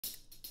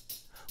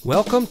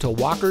Welcome to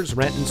Walker's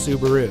Renton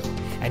Subaru,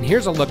 and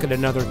here's a look at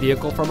another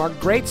vehicle from our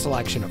great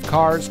selection of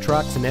cars,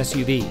 trucks, and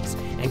SUVs,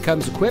 and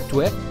comes equipped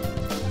with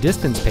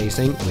distance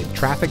pacing with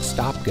traffic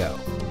stop-go,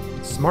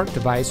 smart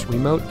device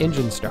remote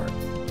engine start,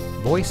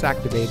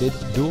 voice-activated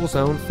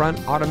dual-zone front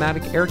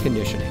automatic air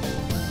conditioning,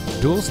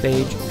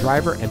 dual-stage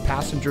driver and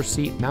passenger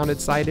seat mounted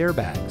side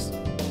airbags,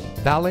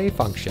 valet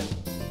function,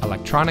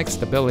 electronic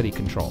stability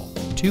control,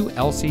 2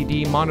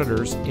 LCD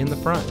monitors in the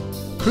front,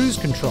 cruise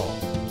control,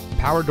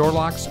 power door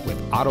locks with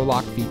auto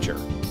lock feature,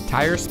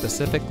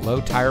 tire-specific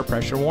low tire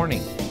pressure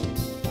warning.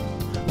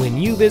 When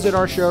you visit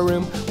our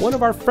showroom, one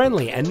of our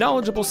friendly and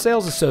knowledgeable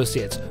sales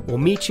associates will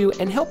meet you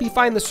and help you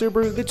find the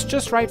Subaru that's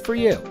just right for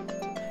you.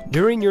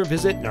 During your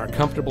visit in our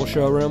comfortable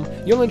showroom,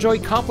 you'll enjoy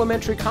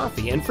complimentary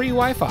coffee and free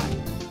Wi-Fi.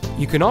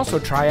 You can also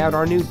try out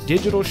our new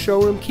digital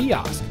showroom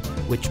kiosk,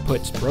 which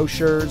puts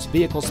brochures,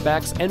 vehicle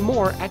specs, and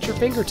more at your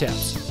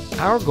fingertips.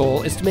 Our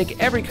goal is to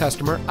make every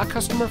customer a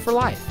customer for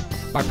life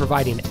by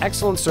providing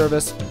excellent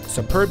service,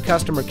 superb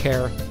customer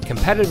care,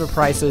 competitive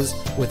prices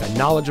with a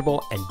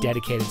knowledgeable and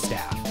dedicated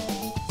staff.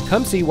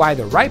 Come see why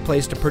the right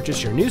place to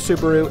purchase your new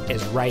Subaru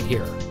is right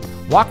here.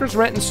 Walker's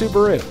Renton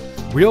Subaru.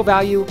 Real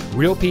value,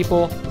 real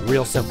people,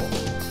 real simple.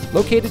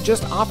 Located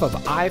just off of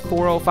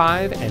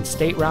I-405 and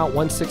State Route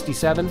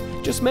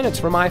 167, just minutes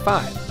from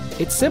I-5.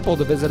 It's simple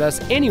to visit us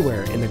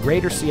anywhere in the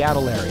greater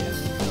Seattle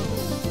area.